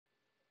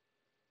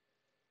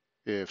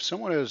If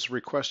someone has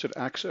requested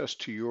access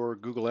to your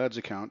Google Ads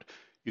account,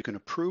 you can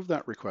approve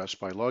that request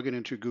by logging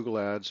into Google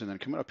Ads and then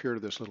coming up here to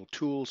this little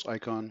tools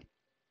icon,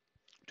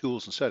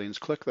 tools and settings,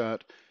 click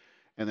that,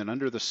 and then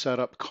under the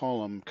setup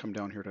column, come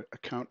down here to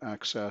account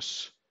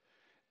access.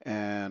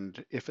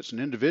 And if it's an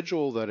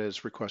individual that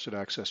has requested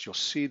access, you'll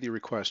see the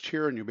request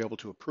here and you'll be able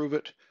to approve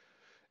it.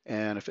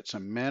 And if it's a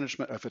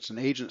management, if it's an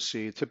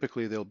agency,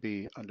 typically they'll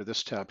be under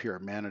this tab here,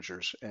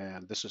 managers,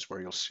 and this is where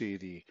you'll see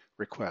the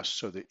request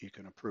so that you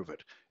can approve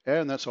it.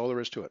 And that's all there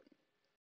is to it.